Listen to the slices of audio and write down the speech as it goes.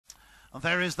And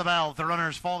there is the bell. The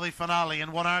runners for the finale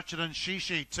in 1 ARCHATON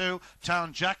SHESHE, 2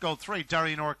 TOWN JACKO, 3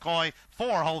 DARYANOOR KOI,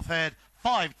 4 HOWTH HEAD,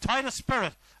 5 TITUS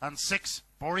SPIRIT, and 6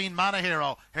 BOREENMANNA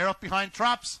HERO. Here up behind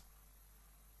traps.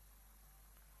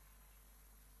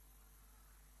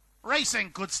 Racing,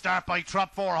 good start by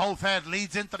Trap 4. HOWTH HEAD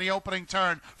leads into the opening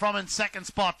turn from in second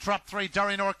spot. Trap 3,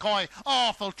 DARYANOOR KOI.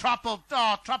 Awful Trap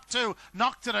 2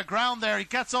 knocked to the ground there. He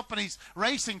gets up and he's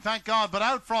racing, thank God, but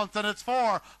out front, and it's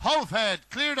 4 HOWTH HEAD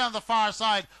clear down the far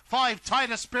side. 5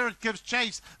 TITUS SPIRIT gives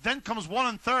chase. Then comes 1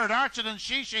 and 3rd ARCHATON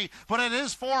SHESHE, but it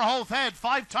is 4 HOWTH HEAD.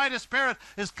 5 TITUS SPIRIT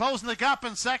is closing the gap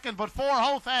in second, but 4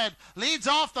 HOWTH HEAD leads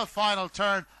off the final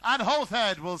turn, and HOWTH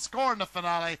HEAD will score in the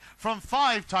finale from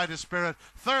 5 TITUS SPIRIT.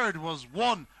 Third was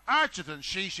 1 ARCHATON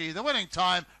SHESHE. The winning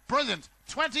time, brilliant,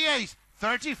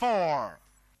 28:34.